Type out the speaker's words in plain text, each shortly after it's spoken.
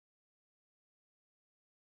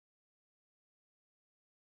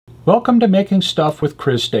Welcome to Making Stuff with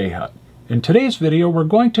Chris DeHut. In today's video, we're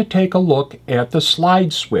going to take a look at the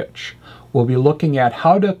slide switch. We'll be looking at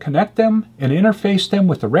how to connect them and interface them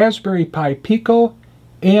with the Raspberry Pi PICO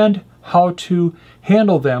and how to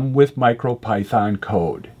handle them with MicroPython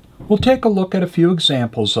code. We'll take a look at a few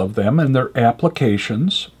examples of them and their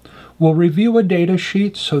applications. We'll review a data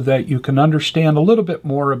sheet so that you can understand a little bit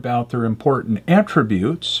more about their important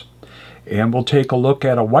attributes. And we'll take a look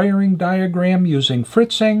at a wiring diagram using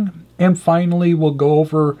Fritzing. And finally, we'll go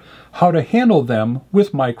over how to handle them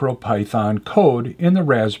with MicroPython code in the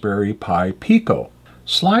Raspberry Pi PICO.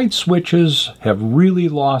 Slide switches have really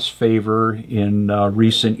lost favor in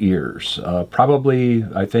recent years. Probably,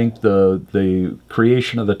 I think, the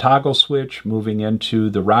creation of the toggle switch, moving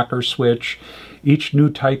into the rocker switch, each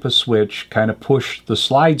new type of switch kind of pushed the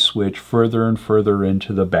slide switch further and further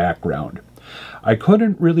into the background. I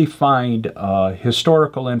couldn't really find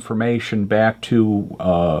historical information back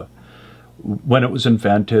to when it was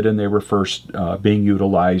invented and they were first being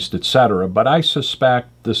utilized, etc. But I suspect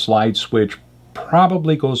the slide switch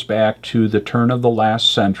probably goes back to the turn of the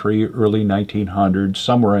last century, early 1900s,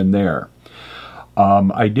 somewhere in there.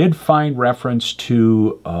 I did find reference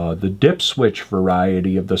to the dip switch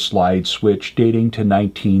variety of the slide switch dating to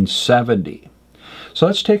 1970. So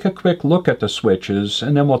let's take a quick look at the switches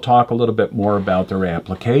and then we'll talk a little bit more about their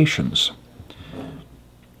applications.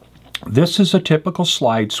 This is a typical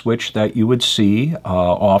slide switch that you would see.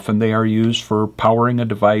 Often they are used for powering a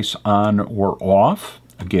device on or off.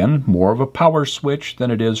 Again, more of a power switch than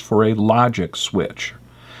it is for a logic switch.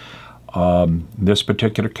 In this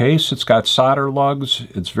particular case, it's got solder lugs.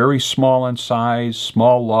 It's very small in size,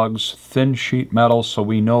 small lugs, thin sheet metal, so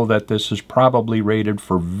we know that this is probably rated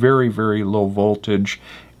for very, very low voltage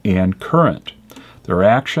and current. Their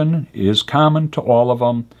action is common to all of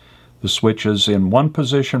them. The switch is in one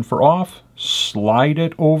position for off, slide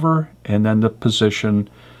it over, and then the position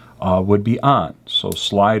would be on. So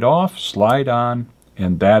slide off, slide on,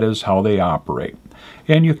 and that is how they operate.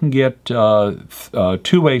 And you can get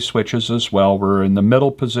two-way switches as well, where in the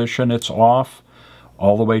middle position it's off,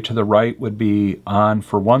 all the way to the right would be on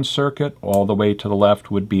for one circuit, all the way to the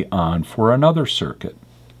left would be on for another circuit.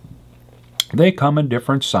 They come in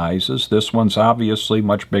different sizes. This one's obviously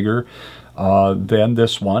much bigger than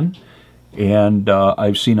this one, and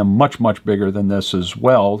I've seen them much, much bigger than this as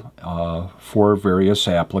well for various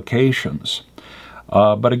applications.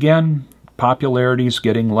 But again, popularity is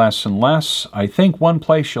getting less and less. I think one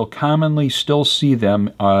place you'll commonly still see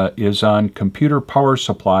them is on computer power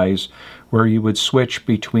supplies, where you would switch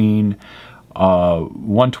between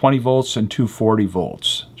 120 volts and 240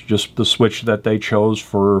 volts. Just the switch that they chose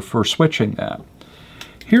for switching that.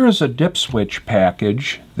 Here is a dip switch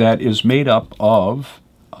package that is made up of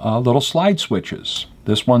little slide switches.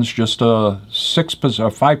 This one's just a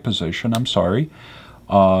 5 position, I'm sorry.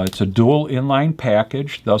 It's a dual inline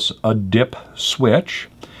package, thus a dip switch,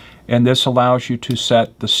 and this allows you to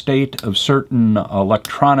set the state of certain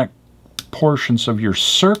electronic portions of your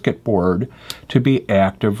circuit board to be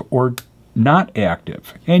active or not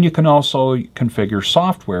active. And you can also configure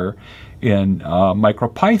software in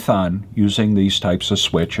MicroPython using these types of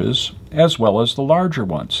switches, as well as the larger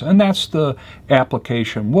ones. And that's the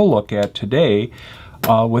application we'll look at today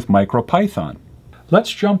with MicroPython.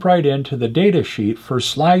 Let's jump right into the data sheet for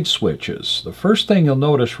slide switches. The first thing you'll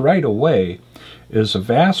notice right away is a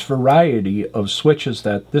vast variety of switches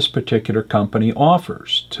that this particular company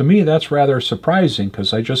offers. To me, that's rather surprising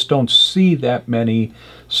because I just don't see that many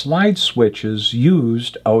slide switches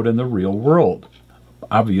used out in the real world.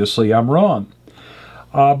 Obviously, I'm wrong.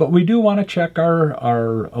 But we do want to check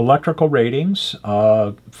our electrical ratings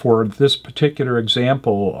for this particular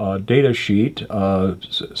example data sheet,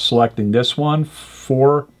 selecting this one,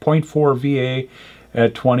 4.4 VA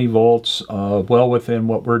at 20 volts, well within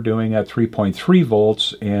what we're doing at 3.3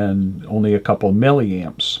 volts and only a couple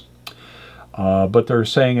milliamps. But they're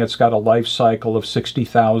saying it's got a life cycle of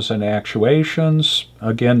 60,000 actuations.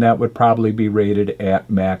 Again, that would probably be rated at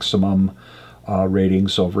maximum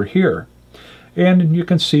ratings over here. And you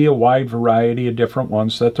can see a wide variety of different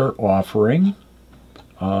ones that they're offering,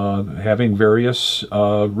 having various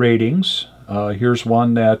ratings. Here's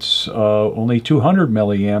one that's only 200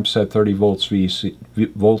 milliamps at 30 volts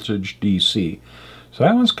voltage DC. So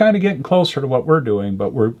that one's kind of getting closer to what we're doing,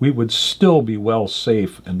 but we would still be well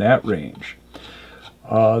safe in that range.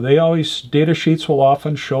 Data sheets will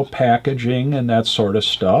often show packaging and that sort of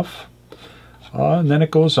stuff. And then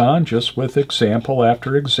it goes on just with example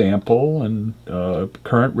after example and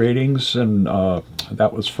current ratings, and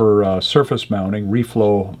that was for surface mounting,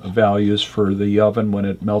 reflow values for the oven when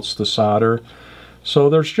it melts the solder. So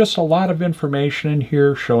there's just a lot of information in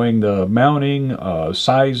here showing the mounting,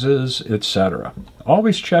 sizes, etc.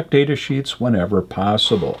 Always check datasheets whenever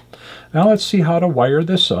possible. Now let's see how to wire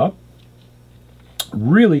this up.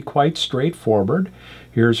 Really quite straightforward.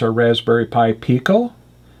 Here's our Raspberry Pi PICO.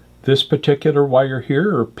 This particular wire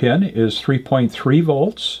here, or pin, is 3.3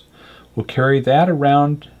 volts. We'll carry that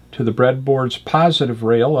around to the breadboard's positive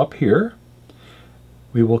rail up here.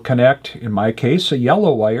 We will connect, in my case, a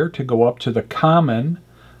yellow wire to go up to the common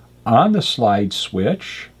on the slide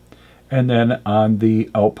switch. And then on the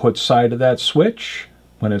output side of that switch,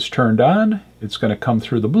 when it's turned on, it's going to come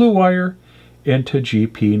through the blue wire into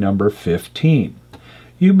GP number 15.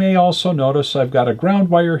 You may also notice I've got a ground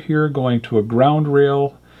wire here going to a ground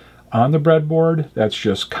rail on the breadboard. That's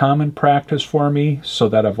just common practice for me, so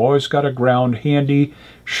that I've always got a ground handy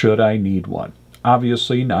should I need one.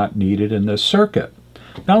 Obviously not needed in this circuit.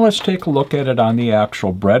 Now let's take a look at it on the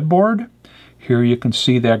actual breadboard. Here you can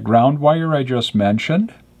see that ground wire I just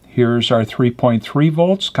mentioned. Here's our 3.3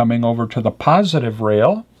 volts coming over to the positive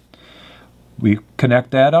rail. We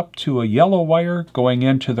connect that up to a yellow wire going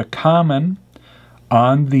into the common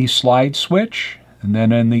on the slide switch. And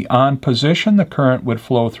then in the on position, the current would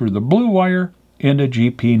flow through the blue wire into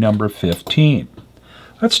GP number 15.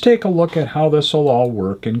 Let's take a look at how this will all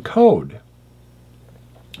work in code.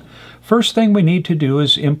 First thing we need to do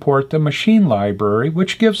is import the machine library,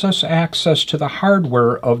 which gives us access to the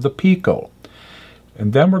hardware of the Pico.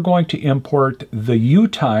 And then we're going to import the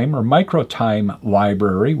UTime or MicroTime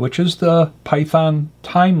library, which is the Python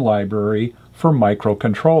time library for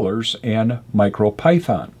microcontrollers and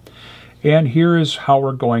MicroPython. And here is how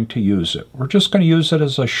we're going to use it. We're just going to use it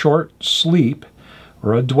as a short sleep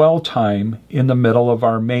or a dwell time in the middle of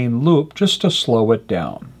our main loop just to slow it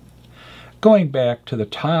down. Going back to the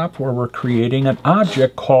top where we're creating an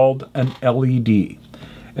object called an LED.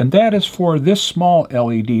 And that is for this small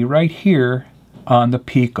LED right here on the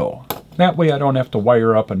Pico. That way I don't have to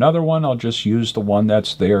wire up another one. I'll just use the one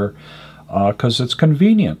that's there because it's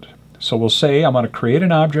convenient. So we'll say I'm going to create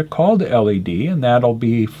an object called LED, and that'll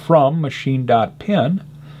be from machine.pin,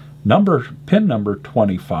 pin number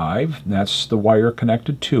 25. That's the wire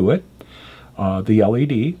connected to it, the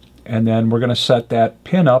LED. And then we're going to set that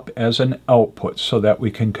pin up as an output so that we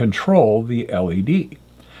can control the LED.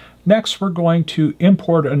 Next, we're going to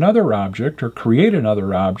import another object or create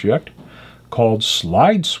another object called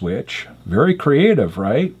slide switch. Very creative,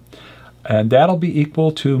 right? And that'll be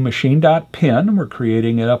equal to machine.pin. We're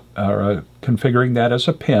creating it up, configuring that as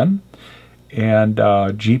a pin. And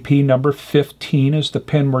GP number 15 is the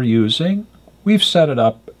pin we're using. We've set it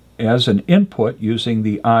up as an input using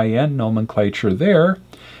the IN nomenclature there.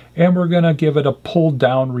 And we're going to give it a pull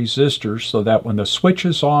down resistor so that when the switch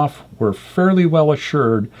is off, we're fairly well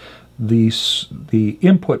assured the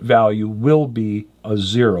input value will be a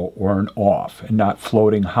 0 or an off and not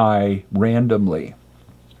floating high randomly.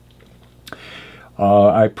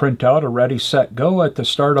 I print out a ready, set, go at the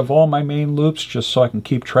start of all my main loops just so I can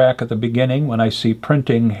keep track at the beginning when I see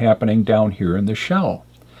printing happening down here in the shell.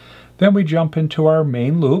 Then we jump into our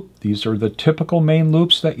main loop. These are the typical main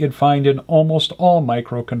loops that you'd find in almost all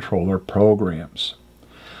microcontroller programs.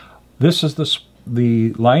 This is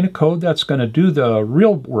the line of code that's going to do the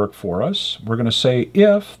real work for us. We're going to say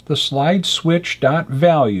if the slide switch dot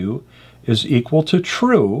value is equal to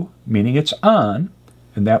true, meaning it's on,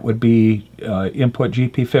 and that would be input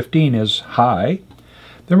GP15 is high,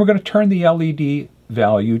 then we're going to turn the LED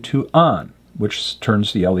value to on, which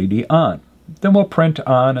turns the LED on. Then we'll print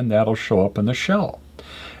on, and that'll show up in the shell.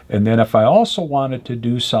 And then if I also wanted to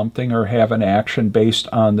do something or have an action based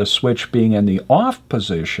on the switch being in the off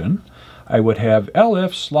position, I would have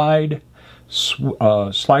elif slide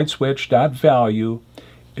switch dot value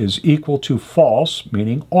is equal to false,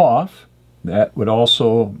 meaning off. That would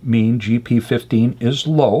also mean GP15 is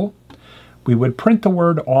low. We would print the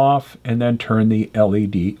word off and then turn the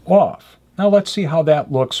LED off. Now let's see how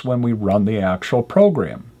that looks when we run the actual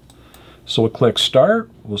program. So we'll click Start.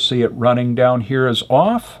 We'll see it running down here as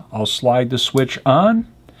off. I'll slide the switch on.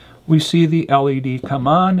 We see the LED come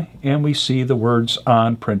on, and we see the words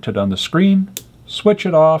on printed on the screen. Switch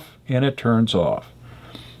it off, and it turns off.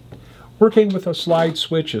 Working with a slide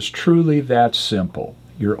switch is truly that simple.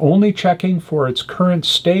 You're only checking for its current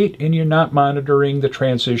state, and you're not monitoring the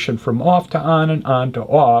transition from off to on and on to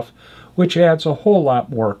off, which adds a whole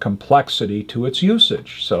lot more complexity to its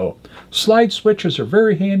usage. So slide switches are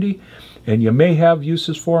very handy, and you may have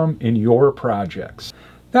uses for them in your projects.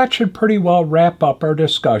 That should pretty well wrap up our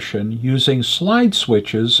discussion using slide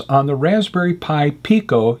switches on the Raspberry Pi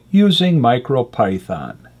PICO using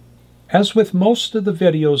MicroPython. As with most of the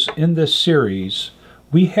videos in this series,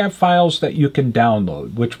 we have files that you can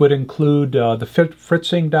download, which would include the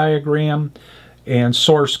Fritzing diagram and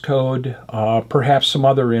source code, perhaps some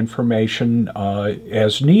other information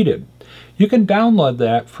as needed. You can download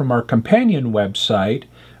that from our companion website,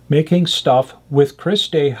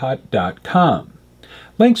 makingstuffwithchrisdehut.com.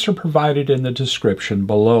 Links are provided in the description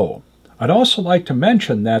below. I'd also like to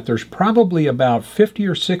mention that there's probably about 50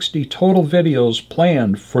 or 60 total videos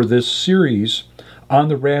planned for this series on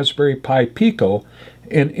the Raspberry Pi PICO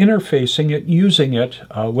and interfacing it using it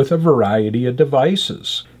with a variety of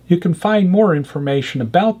devices. You can find more information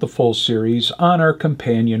about the full series on our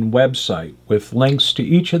companion website with links to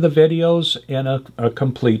each of the videos and a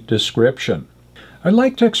complete description. I'd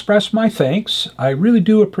like to express my thanks. I really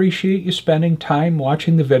do appreciate you spending time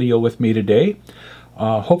watching the video with me today.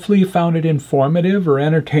 Hopefully you found it informative or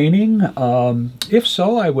entertaining. If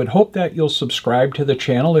so, I would hope that you'll subscribe to the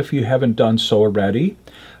channel if you haven't done so already.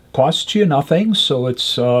 It costs you nothing, so it's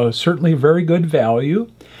certainly very good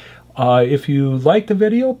value. If you like the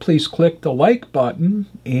video, please click the like button,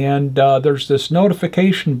 and there's this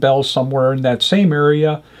notification bell somewhere in that same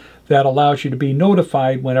area that allows you to be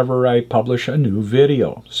notified whenever I publish a new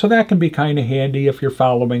video. So that can be kind of handy if you're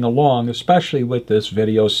following along, especially with this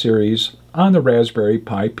video series on the Raspberry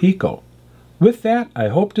Pi PICO. With that, I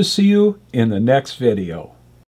hope to see you in the next video.